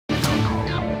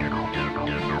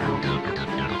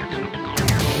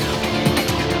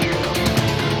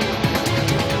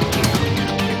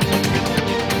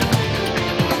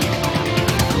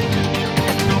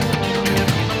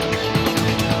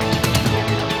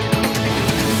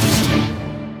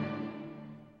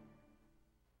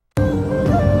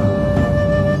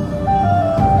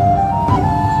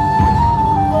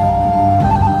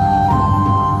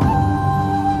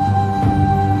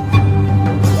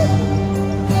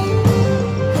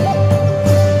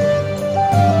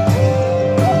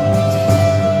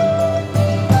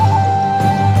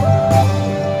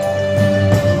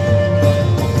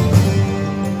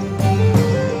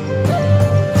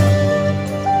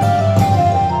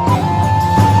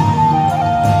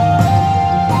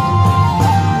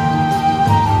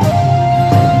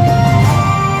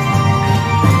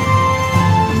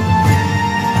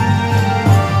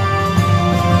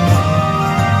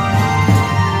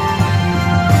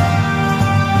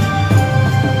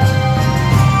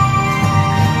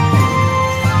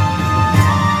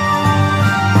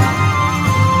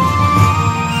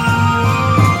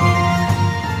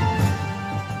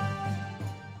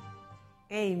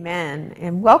Amen.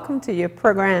 And welcome to your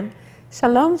program,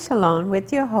 Shalom, Shalom,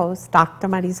 with your host, Dr.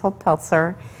 Marisol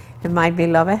Peltzer, and my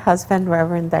beloved husband,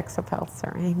 Reverend Dexter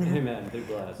Peltzer. Amen. Amen. Be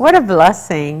blessed. What a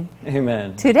blessing.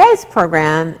 Amen. Today's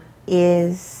program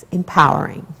is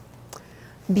empowering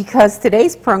because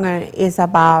today's program is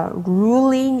about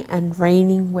ruling and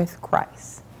reigning with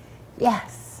Christ.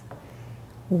 Yes,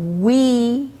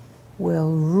 we will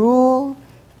rule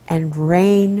and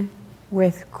reign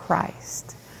with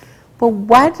Christ. But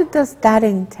what does that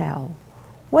entail?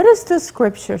 What does the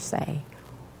scripture say?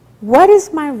 What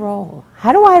is my role?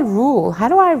 How do I rule? How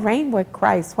do I reign with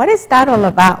Christ? What is that all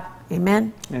about?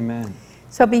 Amen? Amen.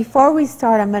 So before we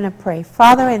start, I'm going to pray.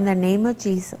 Father, in the name of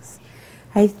Jesus,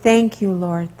 I thank you,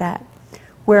 Lord, that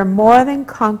we're more than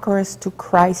conquerors to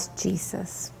Christ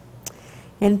Jesus.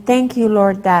 And thank you,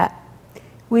 Lord, that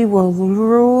we will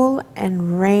rule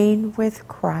and reign with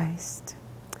Christ.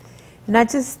 And I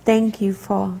just thank you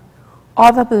for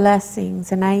all the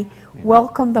blessings. And I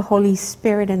welcome the Holy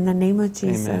Spirit in the name of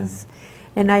Jesus. Amen.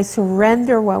 And I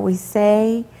surrender what we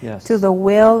say Yes. to the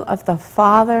will of the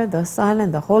Father, the Son,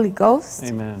 and the Holy Ghost.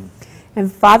 Amen. And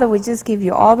Father, we just give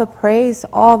you all the praise,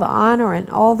 all the honor, and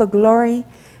all the glory.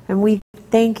 And we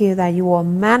thank you that you will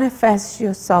manifest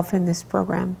yourself in this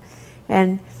program.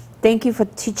 And thank you for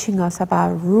teaching us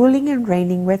about ruling and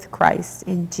reigning with Christ.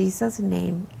 In Jesus'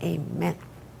 name, amen.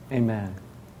 Amen.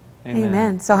 Amen.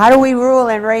 Amen. So how do we rule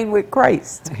and reign with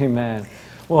Christ? Amen.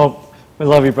 Well, we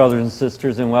love you, brothers and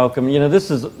sisters, and welcome. You know, this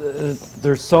is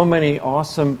there's so many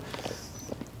awesome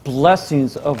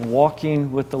blessings of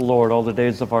walking with the Lord all the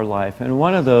days of our life. And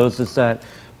one of those is that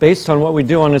based on what we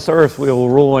do on this earth, we will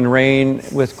rule and reign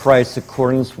with Christ in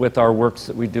accordance with our works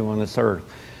that we do on this earth.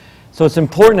 So it's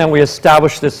important that we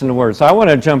establish this in the Word. So I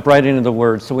want to jump right into the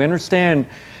Word so we understand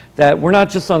that we're not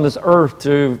just on this earth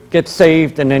to get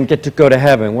saved and then get to go to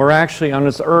heaven. We're actually on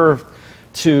this earth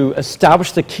to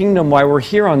establish the kingdom while we're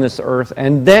here on this earth,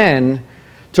 and then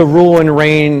to rule and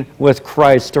reign with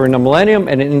Christ during the millennium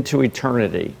and into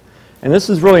eternity. And this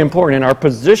is really important. In our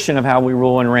position of how we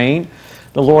rule and reign,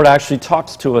 the Lord actually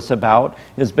talks to us about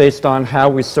is based on how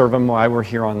we serve Him while we're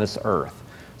here on this earth.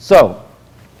 So,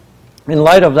 in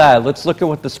light of that, let's look at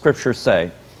what the Scriptures say.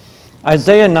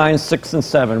 Isaiah 9, 6, and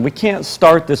 7. We can't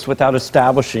start this without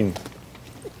establishing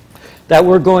that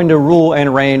we're going to rule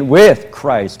and reign with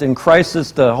Christ. And Christ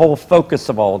is the whole focus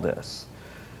of all this.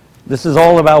 This is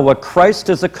all about what Christ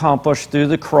has accomplished through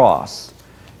the cross.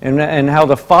 And how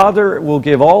the Father will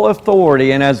give all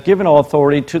authority and has given all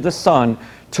authority to the Son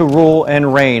to rule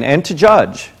and reign and to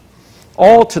judge.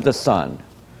 All to the Son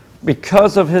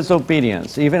because of His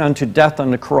obedience, even unto death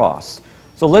on the cross.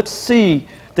 So let's see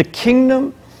the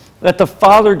kingdom that the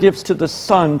Father gives to the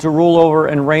Son to rule over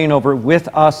and reign over with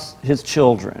us, His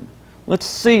children. Let's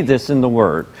see this in the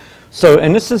Word. So,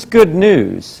 and this is good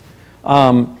news.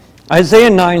 Isaiah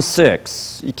 9,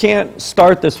 6. You can't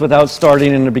start this without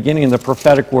starting in the beginning of the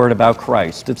prophetic word about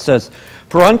Christ. It says,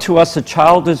 "For unto us a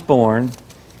child is born,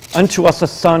 unto us a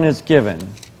son is given,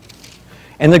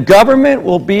 and the government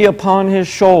will be upon His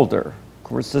shoulder." Of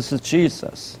course, this is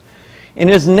Jesus. "And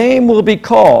His name will be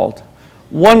called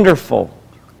Wonderful,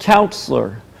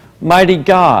 Counselor, Mighty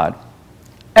God,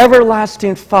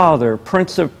 Everlasting Father,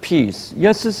 Prince of Peace."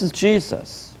 Yes, this is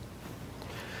Jesus.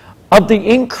 "Of the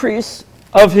increase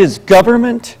of His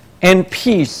government and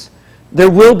peace there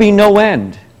will be no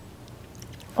end.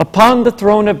 Upon the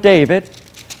throne of David,"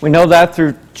 we know that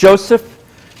through Joseph,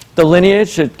 the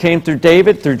lineage, it came through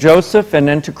David, through Joseph, and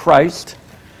then to Christ.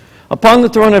 "Upon the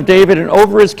throne of David and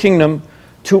over His kingdom,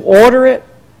 to order it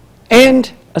and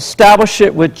establish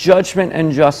it with judgment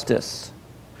and justice.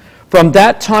 From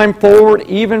that time forward,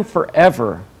 even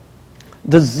forever,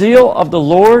 the zeal of the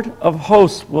Lord of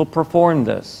hosts will perform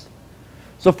this."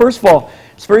 So first of all,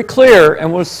 it's very clear,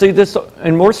 and we'll see this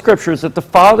in more scriptures, that the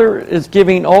Father is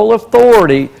giving all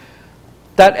authority,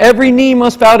 that every knee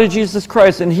must bow to Jesus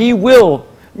Christ, and He will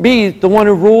be the one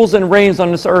who rules and reigns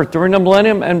on this earth during the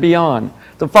millennium and beyond.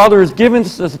 The Father has given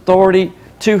this authority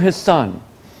to His Son.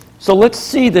 So let's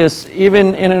see this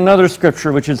even in another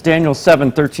scripture, which is Daniel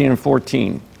 7, 13 and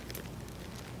 14.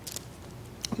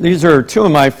 These are two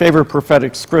of my favorite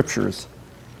prophetic scriptures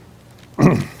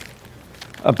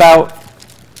about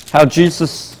how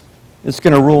Jesus is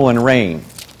going to rule and reign.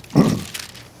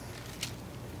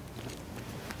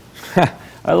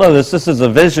 I love this. This is a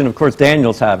vision, of course,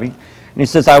 Daniel's having. And he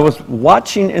says, "I was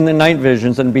watching in the night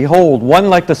visions, and behold, one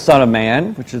like the Son of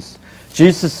Man," which is,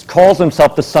 Jesus calls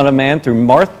Himself the Son of Man through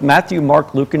Matthew,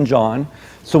 Mark, Luke, and John.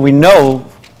 So we know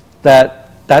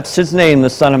that that's His name, the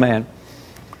Son of Man.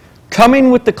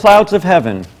 "Coming with the clouds of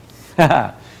heaven."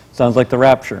 Sounds like the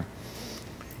rapture.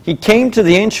 he came to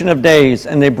the Ancient of Days,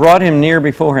 and they brought him near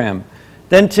before him.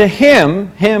 Then to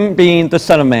him, him being the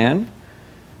Son of Man,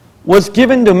 was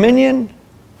given dominion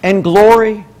and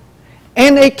glory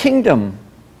and a kingdom,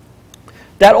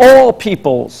 that all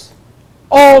peoples,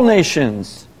 all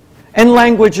nations, and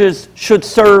languages should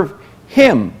serve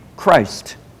him,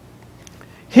 Christ.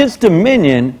 His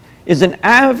dominion is an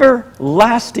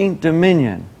everlasting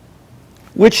dominion,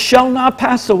 which shall not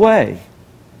pass away,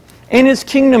 and his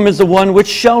kingdom is the one which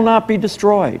shall not be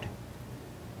destroyed.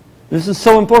 This is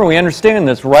so important. We understand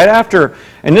this right after,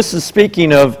 and this is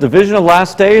speaking of the vision of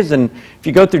last days, and if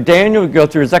you go through Daniel, you go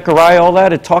through Zechariah, all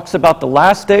that, it talks about the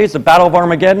last days, the battle of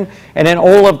Armageddon, and then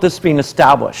all of this being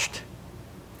established.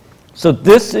 So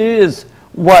this is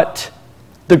what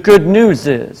the good news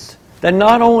is, that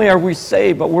not only are we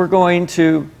saved, but we're going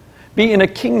to be in a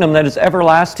kingdom that is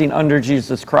everlasting under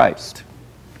Jesus Christ.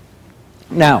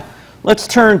 Now, let's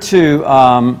turn to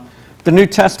the New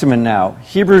Testament now,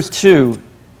 Hebrews 2,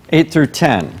 8 through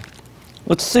 10.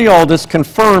 Let's see all this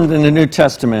confirmed in the New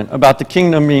Testament about the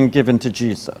kingdom being given to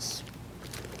Jesus.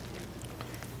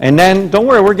 And then, don't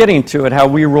worry, we're getting to it, how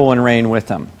we rule and reign with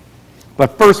him.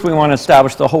 But first we want to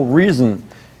establish the whole reason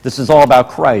this is all about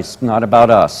Christ, not about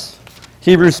us.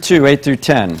 Hebrews 2, 8 through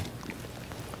 10.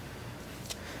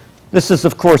 This is,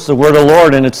 of course, the word of the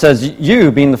Lord, and it says,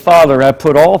 "You, being the Father, have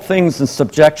put all things in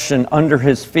subjection under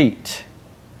his feet.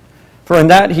 For in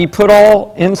that he put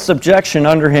all in subjection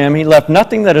under him, he left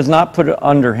nothing that is not put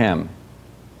under him.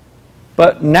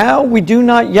 But now we do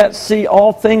not yet see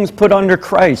all things put under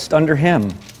Christ, under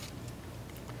him.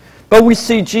 But we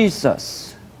see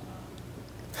Jesus,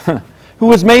 who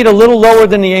was made a little lower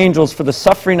than the angels for the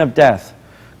suffering of death,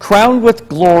 crowned with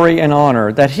glory and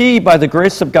honor, that he, by the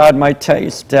grace of God, might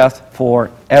taste death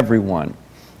for everyone.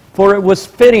 For it was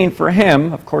fitting for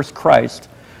him," of course Christ,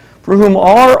 "for whom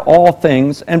are all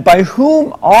things, and by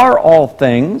whom are all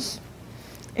things,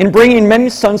 in bringing many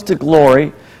sons to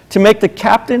glory, to make the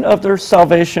captain of their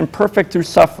salvation perfect through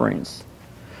sufferings.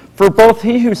 For both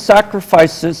he who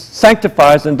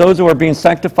sanctifies, and those who are being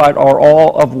sanctified are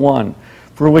all of one,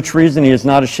 for which reason he is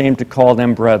not ashamed to call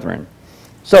them brethren."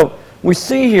 So, we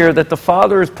see here that the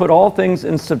Father has put all things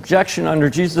in subjection under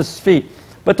Jesus' feet.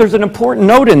 But there's an important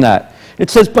note in that.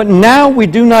 It says, "But now we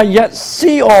do not yet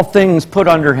see all things put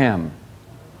under him."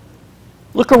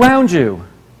 Look around you.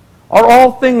 Are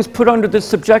all things put under the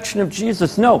subjection of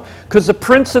Jesus? No, because the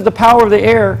prince of the power of the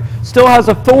air still has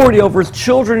authority over his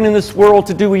children in this world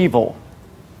to do evil.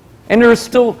 And there are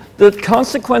still the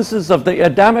consequences of the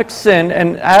Adamic sin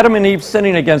and Adam and Eve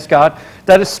sinning against God,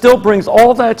 that it still brings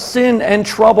all that sin and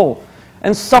trouble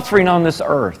and suffering on this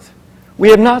earth. We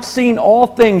have not seen all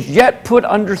things yet put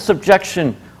under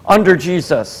subjection under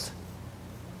Jesus.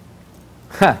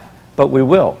 But we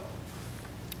will.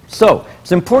 So,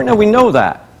 it's important that we know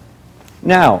that.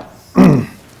 Now,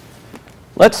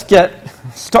 let's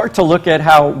start to look at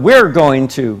how we're going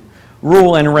to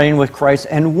rule and reign with Christ,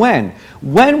 and when.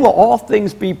 When will all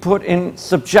things be put in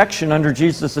subjection under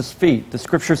Jesus' feet? The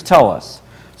scriptures tell us.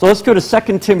 So let's go to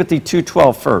 2 Timothy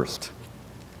 2:12 first.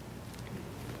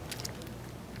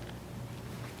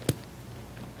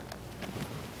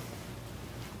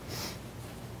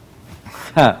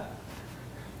 I'm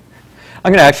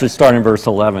going to actually start in verse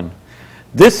 11.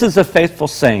 "This is a faithful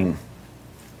saying,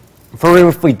 for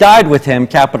if we died with him,"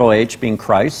 capital H being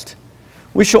Christ,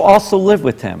 "we shall also live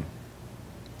with him.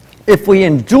 If we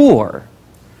endure,"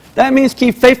 that means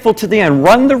keep faithful to the end,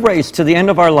 run the race to the end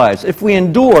of our lives. "If we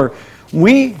endure,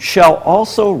 we shall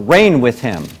also reign with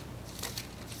him.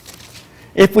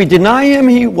 If we deny him,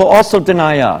 he will also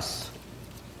deny us."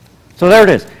 So there it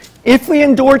is. If we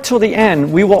endure till the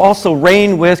end, we will also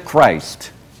reign with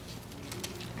Christ.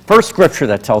 First scripture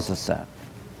that tells us that.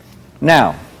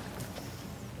 Now,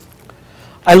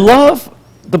 I love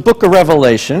the book of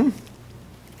Revelation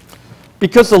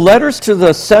because the letters to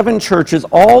the 7 churches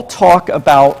all talk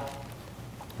about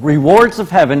rewards of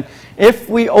heaven if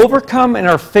we overcome and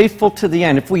are faithful to the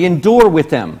end, if we endure with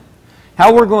them.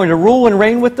 How we're going to rule and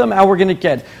reign with them, how we're going to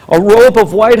get a robe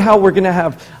of white, how we're going to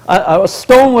have a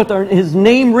stone with his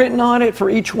name written on it for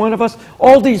each one of us.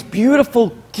 All these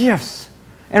beautiful gifts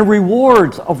and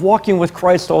rewards of walking with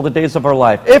Christ all the days of our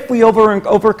life, if we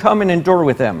overcome and endure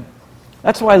with him.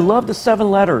 That's why I love the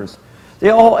 7 letters. They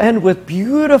all end with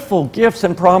beautiful gifts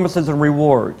and promises and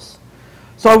rewards.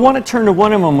 So I want to turn to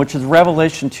one of them, which is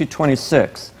Revelation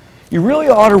 2:26. You really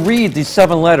ought to read these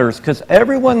 7 letters, because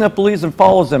everyone that believes and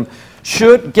follows them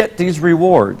should get these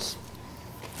rewards.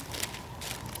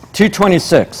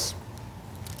 2:26.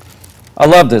 I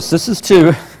love this. This is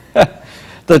to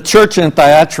the church in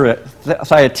Thyatira,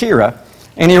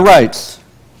 and he writes,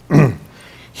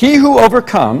 He who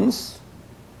overcomes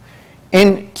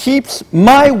and keeps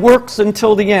my works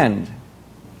until the end.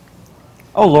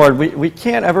 Oh, Lord, we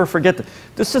can't ever forget that.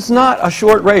 This is not a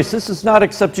short race. This is not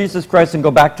accept Jesus Christ and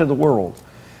go back to the world.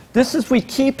 This is we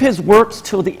keep his works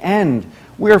till the end.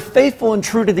 We are faithful and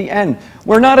true to the end.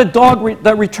 We're not a dog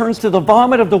that returns to the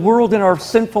vomit of the world in our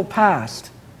sinful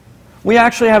past. We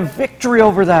actually have victory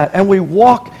over that, and we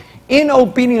walk in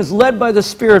obedience, led by the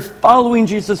Spirit, following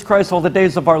Jesus Christ all the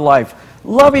days of our life,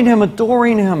 loving him,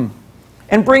 adoring him,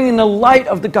 and bringing the light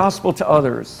of the gospel to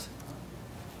others.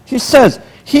 He says,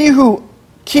 he who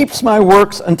keeps my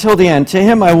works until the end, to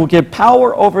him I will give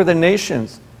power over the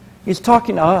nations. He's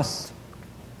talking to us.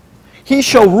 He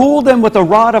shall rule them with a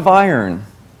rod of iron.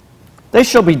 They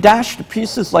shall be dashed to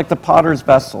pieces like the potter's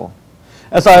vessel.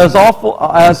 As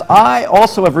I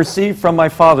also have received from my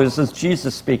Father, this is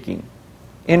Jesus speaking,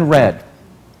 in red.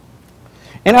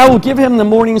 And I will give him the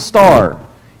morning star.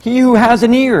 He who has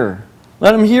an ear,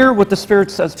 let him hear what the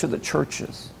Spirit says to the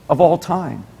churches of all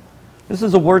time. This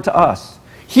is a word to us.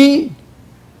 He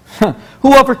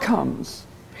who overcomes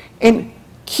and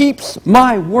keeps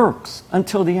my works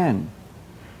until the end,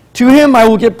 to him I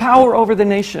will give power over the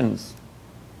nations.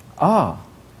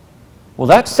 Well,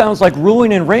 that sounds like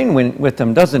ruling and reigning with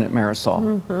them, doesn't it,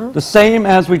 Marisol? Mm-hmm. The same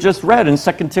as we just read in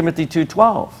 2 Timothy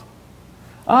 2:12.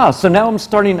 So now I'm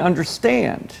starting to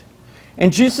understand.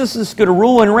 And Jesus is going to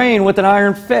rule and reign with an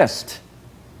iron fist.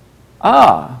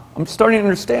 I'm starting to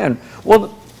understand. Well,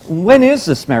 when is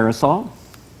this, Marisol?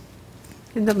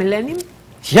 In the millennium?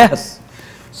 Yes.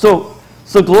 So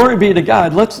glory be to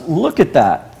God. Let's look at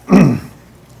that.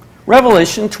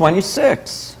 Revelation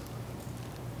 26.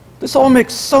 This all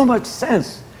makes so much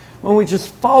sense when we just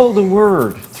follow the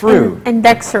word through. And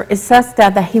Dexter, it says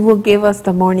that he will give us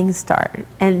the morning star.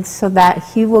 And so that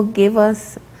he will give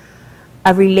us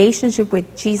a relationship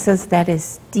with Jesus that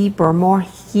is deeper, more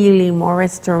healing, more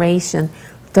restoration,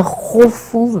 the whole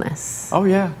fullness. Oh,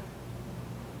 yeah.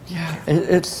 Yeah,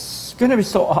 it's going to be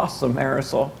so awesome,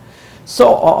 Marisol. So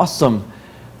awesome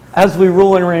as we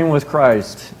rule and reign with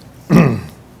Christ.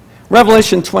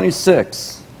 Revelation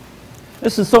 26.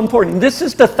 This is so important. This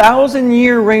is the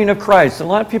 1,000-year reign of Christ. And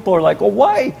a lot of people are like, well,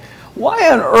 why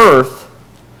on earth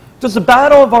does the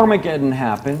battle of Armageddon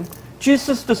happen?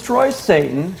 Jesus destroys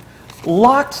Satan,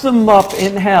 locks him up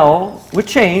in hell with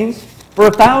chains for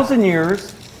 1,000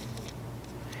 years,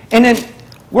 and then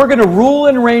we're going to rule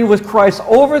and reign with Christ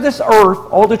over this earth,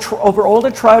 over all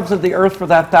the tribes of the earth for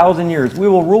that 1,000 years. We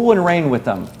will rule and reign with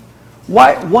them.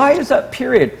 Why is that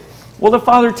period? Well, the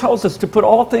Father tells us to put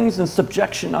all things in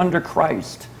subjection under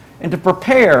Christ and to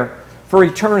prepare for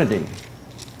eternity.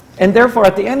 And therefore,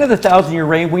 at the end of the 1,000-year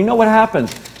reign, we know what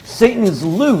happens. Satan is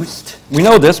loosed. We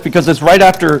know this because it's right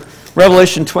after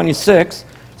Revelation 26,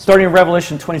 starting in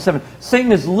Revelation 27.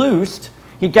 Satan is loosed.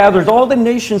 He gathers all the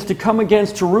nations to come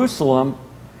against Jerusalem,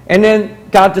 and then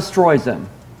God destroys them.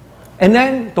 And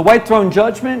then the white throne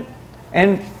judgment,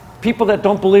 and people that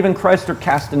don't believe in Christ are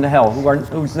cast into hell,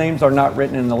 whose names are not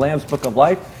written in the Lamb's Book of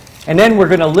Life. And then we're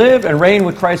going to live and reign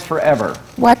with Christ forever.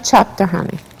 What chapter,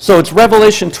 honey? So it's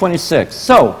Revelation 26.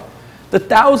 So the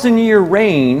 1,000-year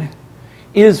reign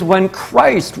is when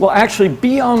Christ will actually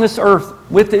be on this earth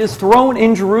with his throne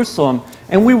in Jerusalem,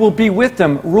 and we will be with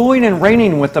them, ruling and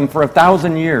reigning with them for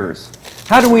 1,000 years.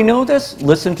 How do we know this?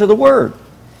 Listen to the word.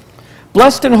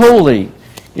 Blessed and holy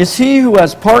is he who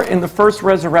has part in the first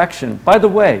resurrection. By the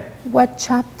way, what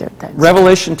chapter?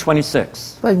 Revelation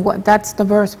 26. But that's the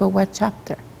verse, but what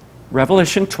chapter?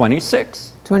 Revelation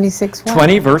 26. 26 what?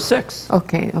 20, verse 6.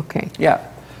 Okay. Yeah.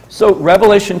 So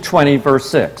Revelation 20, verse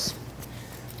 6.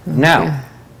 Okay. Now,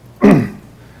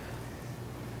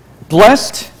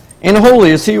 blessed and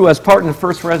holy is he who has part in the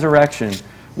first resurrection.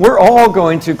 We're all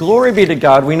going to, glory be to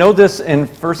God, we know this in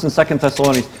 1st and 2nd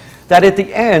Thessalonians, that at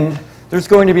the end, there's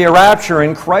going to be a rapture,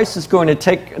 and Christ is going to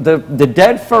take the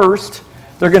dead first.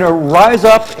 They're going to rise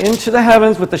up into the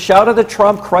heavens with the shout of the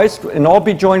trump, Christ, and all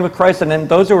be joined with Christ, and then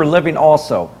those who are living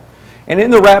also. And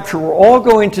in the rapture, we're all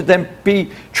going to then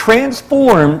be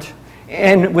transformed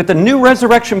and with a new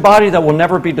resurrection body that will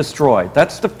never be destroyed.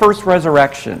 That's the first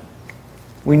resurrection.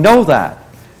 We know that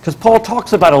because Paul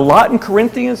talks about a lot in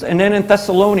Corinthians and then in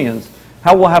Thessalonians,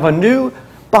 how we'll have a new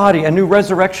body, a new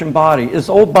resurrection body. This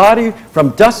old body,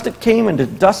 from dust it came, and to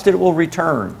dust it will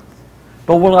return.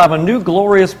 But we'll have a new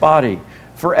glorious body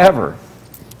forever.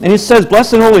 And he says,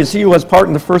 blessed and holy is he who has part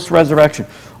in the first resurrection.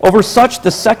 Over such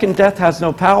the second death has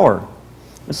no power.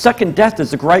 The second death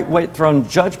is the great white throne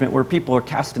judgment where people are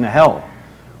cast into hell.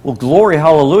 Well, glory,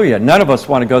 hallelujah. None of us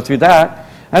want to go through that.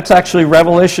 That's actually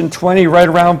Revelation 20, right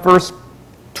around verse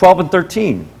 12 and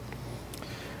 13.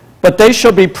 But they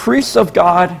shall be priests of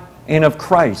God and of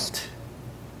Christ,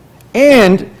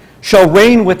 and shall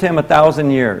reign with him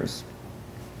 1,000 years.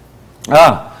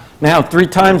 Now 3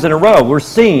 times in a row, we're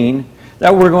seeing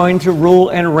that we're going to rule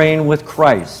and reign with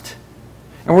Christ.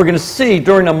 And we're going to see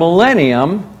during a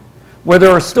millennium, where there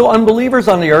are still unbelievers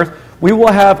on the earth, we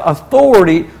will have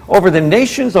authority over the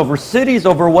nations, over cities,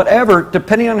 over whatever,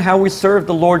 depending on how we serve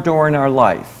the Lord during our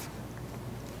life.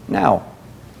 Now,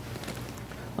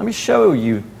 let me show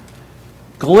you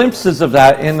glimpses of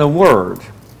that in the Word.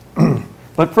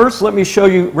 But first, let me show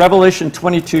you Revelation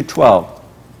 22:12.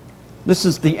 This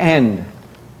is the end.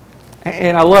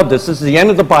 And I love this. This is the end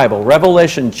of the Bible.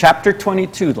 Revelation chapter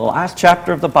 22, the last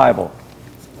chapter of the Bible.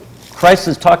 Christ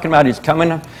is talking about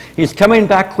he's coming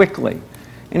back quickly.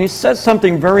 And he says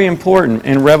something very important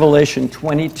in Revelation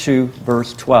 22,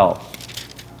 verse 12.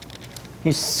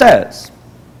 He says,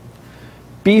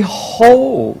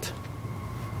 "Behold,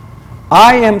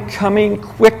 I am coming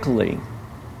quickly,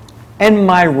 and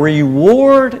my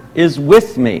reward is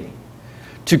with me,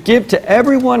 to give to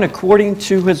everyone according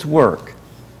to his work."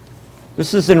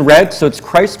 This is in red, so it's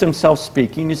Christ himself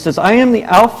speaking. He says, "I am the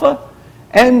Alpha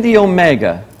and the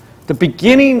Omega, the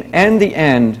beginning and the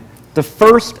end, the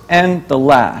first and the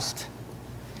last.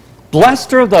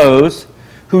 Blessed are those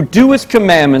who do his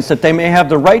commandments, that they may have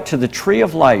the right to the tree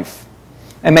of life,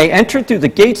 and may enter through the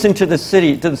gates into the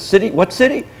city." To the city, what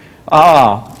city?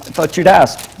 I thought you'd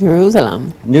ask.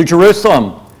 Jerusalem. New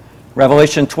Jerusalem,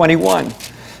 Revelation 21.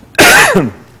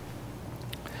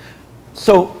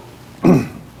 So,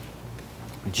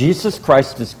 Jesus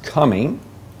Christ is coming.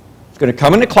 He's going to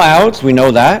come in the clouds, we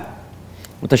know that.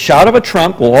 With the shout of a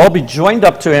trump, we'll all be joined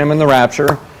up to him in the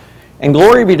rapture. And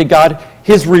glory be to God,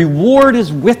 his reward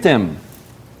is with him,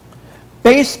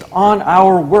 based on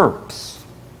our works.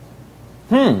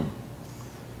 So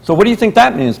what do you think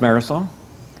that means, Marisol?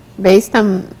 Based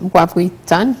on what we've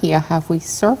done here, have we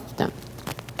served them?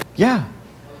 Yeah.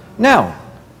 Now,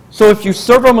 so if you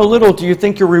serve them a little, do you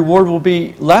think your reward will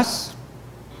be less?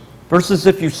 Versus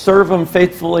if you serve them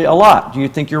faithfully a lot, do you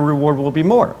think your reward will be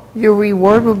more? Your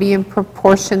reward will be in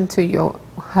proportion to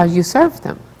how you serve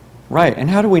them. Right. And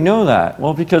how do we know that?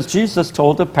 Well, because Jesus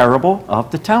told the parable of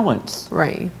the talents.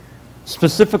 Right.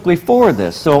 Specifically for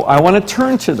this. So I want to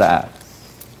turn to that.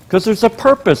 Because there's a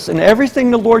purpose in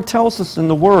everything the Lord tells us in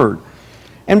the Word.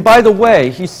 And by the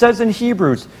way, he says in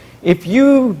Hebrews, if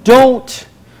you don't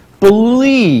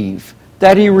believe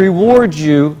that he rewards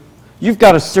you, you've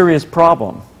got a serious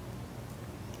problem.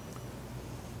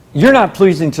 You're not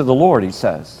pleasing to the Lord, he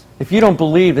says, if you don't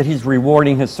believe that he's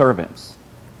rewarding his servants.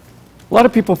 A lot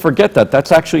of people forget that.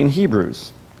 That's actually in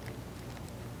Hebrews.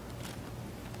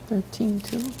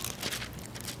 13:2.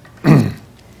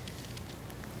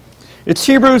 It's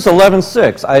Hebrews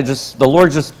 11:6. The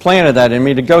Lord just planted that in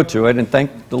me to go to it, and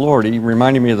thank the Lord, he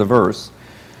reminded me of the verse.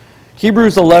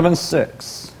 Hebrews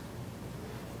 11:6.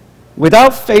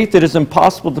 Without faith it is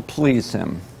impossible to please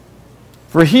him.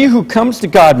 For he who comes to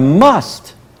God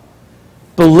must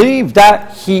believe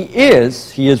that he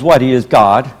is what? He is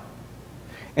God,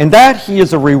 and that he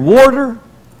is a rewarder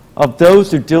of those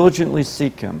who diligently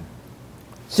seek him.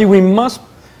 See,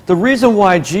 the reason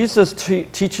why Jesus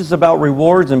teaches about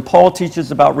rewards, and Paul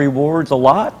teaches about rewards a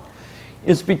lot,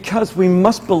 is because we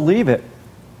must believe it.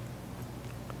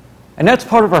 And that's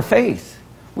part of our faith.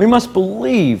 We must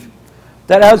believe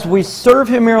that as we serve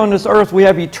him here on this earth, we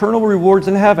have eternal rewards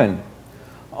in heaven.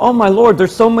 Oh my Lord,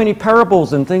 there's so many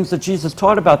parables and things that Jesus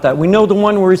taught about that. We know the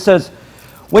one where he says,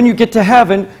 when you get to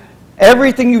heaven,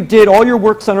 everything you did, all your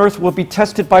works on earth will be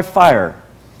tested by fire.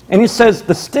 And he says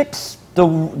the sticks, the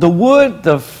wood,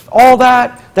 all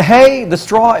that, the hay, the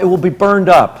straw, it will be burned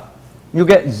up. You'll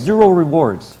get 0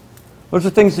 rewards. Those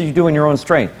are things that you do in your own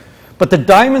strength. But the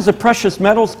diamonds, the precious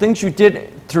metals, things you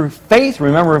did through faith,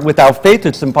 remember, without faith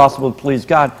it's impossible to please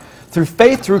God. Through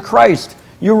faith, through Christ,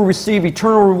 you will receive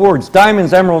eternal rewards.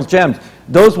 Diamonds, emeralds, gems.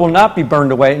 Those will not be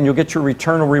burned away, and you'll get your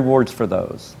eternal rewards for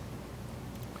those.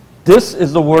 This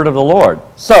is the word of the Lord.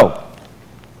 So,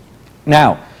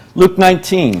 now, Luke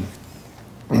 19.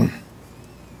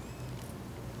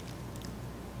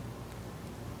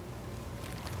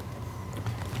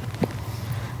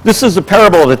 This is a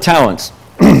parable of the talents.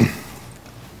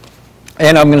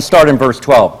 And I'm going to start in verse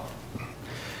 12.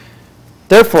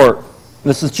 Therefore,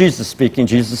 this is Jesus speaking.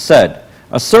 Jesus said,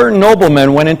 a certain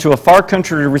nobleman went into a far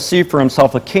country to receive for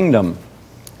himself a kingdom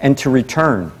and to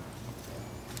return.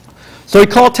 So he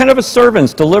called 10 of his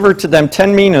servants, delivered to them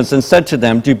 10 minas, and said to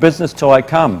them, do business till I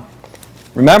come.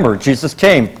 Remember, Jesus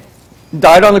came,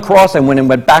 died on the cross, and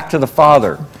went back to the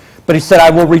Father. But he said,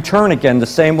 I will return again the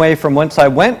same way from whence I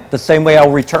went, the same way I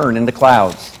will return in the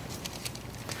clouds.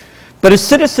 But his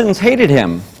citizens hated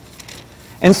him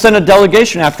and sent a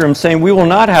delegation after him, saying, we will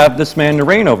not have this man to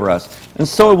reign over us. And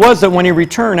so it was that when he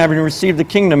returned, having received the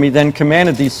kingdom, he then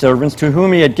commanded these servants, to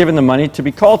whom he had given the money, to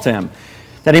be called to him,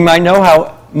 that he might know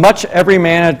how much every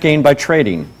man had gained by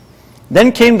trading.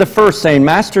 Then came the first, saying,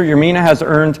 Master, your mina has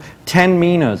earned 10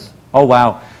 minas. Oh,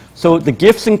 wow. So the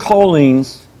gifts and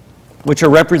callings, which are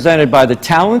represented by the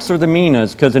talents or the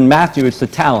minas, because in Matthew it's the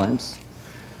talents,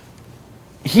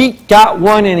 he got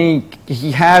one and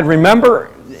he had,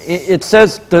 remember, it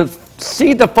says the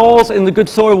seed that falls in the good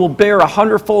soil will bear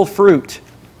 100-fold fruit.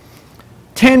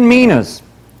 10 minas.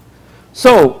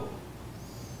 So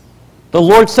the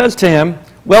Lord says to him,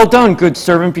 well done, good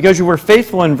servant, because you were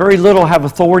faithful in very little, have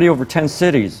authority over 10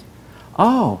 cities.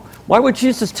 Oh, why would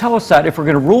Jesus tell us that if we're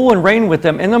going to rule and reign with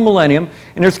them in the millennium,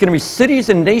 and there's going to be cities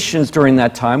and nations during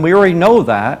that time? We already know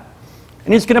that.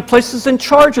 And he's going to place us in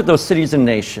charge of those cities and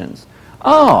nations.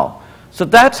 Oh, so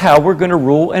that's how we're going to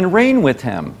rule and reign with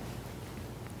him.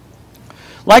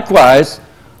 Likewise,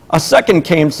 a second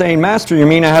came, saying, Master, your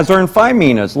mina has earned 5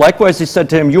 minas. Likewise, he said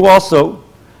to him, you also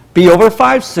be over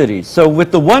 5 cities. So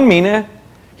with the 1 mina,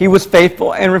 he was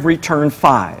faithful and returned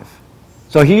 5.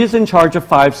 So he is in charge of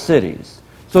 5 cities.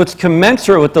 So it's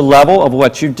commensurate with the level of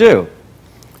what you do.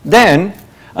 Then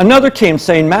another came,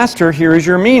 saying, Master, here is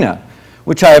your mina,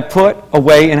 which I have put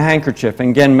away in a handkerchief. And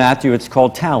again, Matthew, it's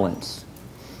called talents.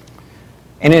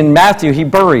 And in Matthew, he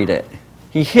buried it.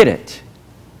 He hid it,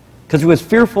 because he was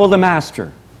fearful of the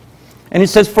master. And he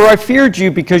says, for I feared you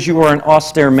because you are an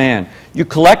austere man. You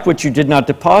collect what you did not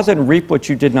deposit and reap what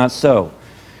you did not sow.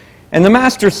 And the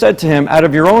master said to him, out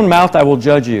of your own mouth I will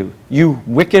judge you, you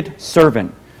wicked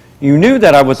servant. You knew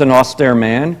that I was an austere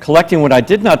man, collecting what I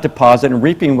did not deposit and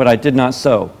reaping what I did not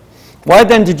sow. Why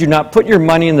then did you not put your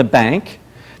money in the bank,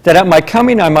 that at my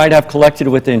coming I might have collected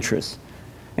with interest?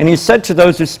 And he said to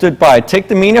those who stood by, take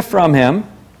the mina from him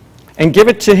and give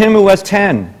it to him who has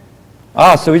 10.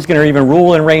 Ah, so he's going to even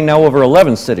rule and reign now over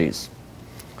 11 cities.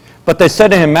 But they said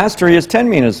to him, Master, he has 10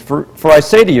 minas. For I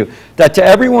say to you, that to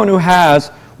everyone who has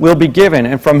will be given,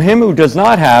 and from him who does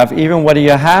not have, even what he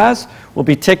has will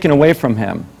be taken away from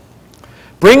him.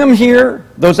 Bring them here,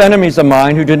 those enemies of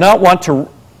mine, who did not want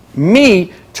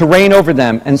me to reign over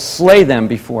them and slay them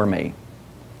before me.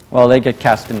 Well, they get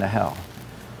cast into hell.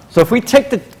 So if we take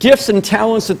the gifts and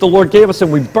talents that the Lord gave us and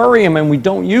we bury them and we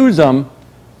don't use them,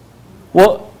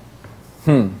 well,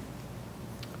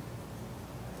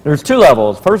 there's 2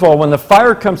 levels. First of all, when the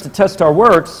fire comes to test our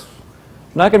works,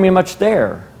 there's not going to be much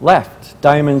there left.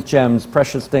 Diamonds, gems,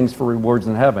 precious things for rewards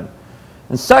in heaven.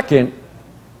 And second,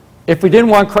 if we didn't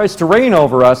want Christ to reign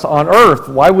over us on earth,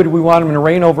 why would we want him to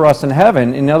reign over us in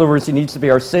heaven? In other words, he needs to be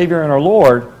our Savior and our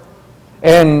Lord.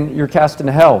 And you're cast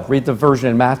into hell. Read the version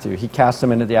in Matthew. He cast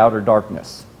them into the outer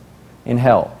darkness in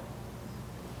hell.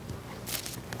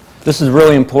 This is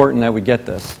really important that we get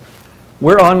this.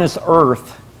 We're on this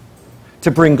earth to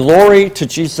bring glory to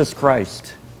Jesus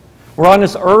Christ. We're on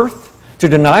this earth to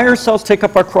deny ourselves, take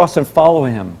up our cross, and follow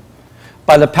him.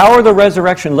 By the power of the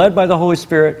resurrection, led by the Holy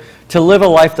Spirit, to live a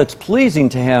life that's pleasing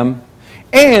to him,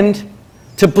 and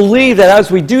to believe that as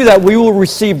we do that, we will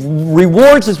receive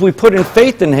rewards as we put in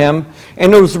faith in him,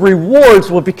 and those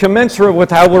rewards will be commensurate with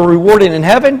how we're rewarded in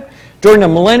heaven during the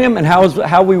millennium and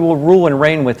how we will rule and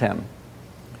reign with him.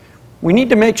 We need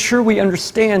to make sure we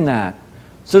understand that,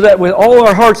 so that with all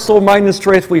our heart, soul, mind, and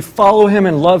strength, we follow him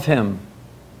and love him.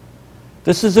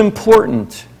 This is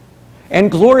important. And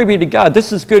glory be to God.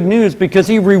 This is good news because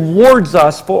he rewards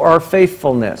us for our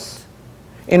faithfulness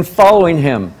in following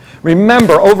him.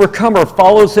 Remember, overcomer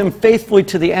follows him faithfully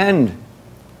to the end.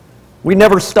 We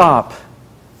never stop.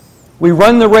 We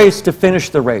run the race to finish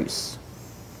the race.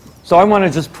 So I want to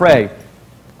just pray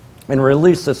and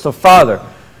release this. So Father,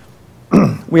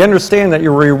 we understand that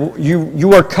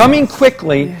you are coming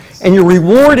quickly, and your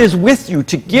reward is with you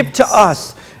to give to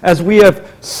us as we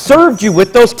have served you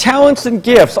with those talents and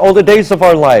gifts all the days of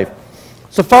our life.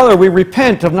 So Father, we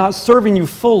repent of not serving you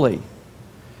fully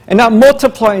and not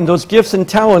multiplying those gifts and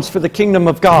talents for the kingdom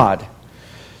of God.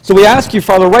 So we ask you,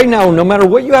 Father, right now, no matter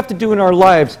what you have to do in our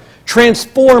lives,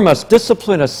 transform us,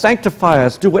 discipline us, sanctify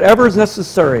us, do whatever is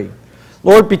necessary.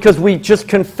 Lord, because we just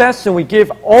confess and we give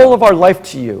all of our life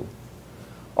to you.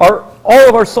 All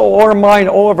of our soul, all our mind,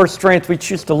 all of our strength, we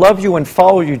choose to love you and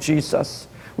follow you, Jesus.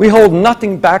 We hold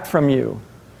nothing back from you.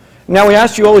 Now we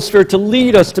ask you, Holy Spirit, to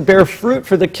lead us to bear fruit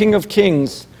for the King of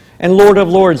Kings and Lord of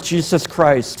Lords, Jesus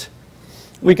Christ.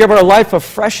 We give our life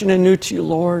afresh and anew to you,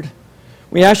 Lord.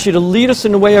 We ask you to lead us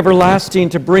in the way everlasting,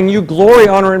 to bring you glory,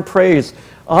 honor, and praise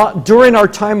during our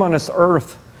time on this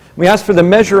earth. We ask for the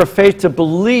measure of faith to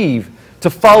believe, to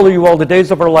follow you all the days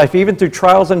of our life, even through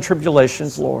trials and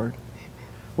tribulations, Lord.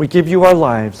 We give you our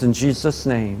lives. In Jesus'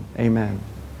 name, amen.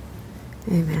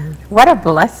 Amen. What a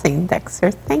blessing,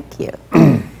 Dexter. Thank you.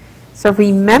 So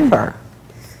remember,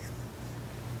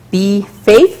 be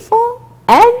faithful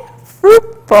and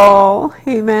fruitful.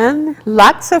 Amen.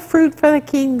 Lots of fruit for the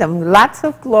kingdom. Lots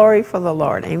of glory for the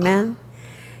Lord. Amen.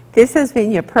 This has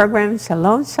been your program,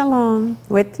 Shalom, Shalom,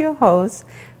 with your host,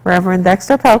 Reverend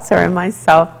Dexter Peltzer, and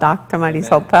myself, Dr.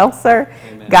 Marisol Peltzer.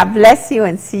 God bless you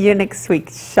and see you next week.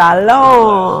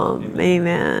 Shalom.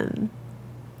 Amen.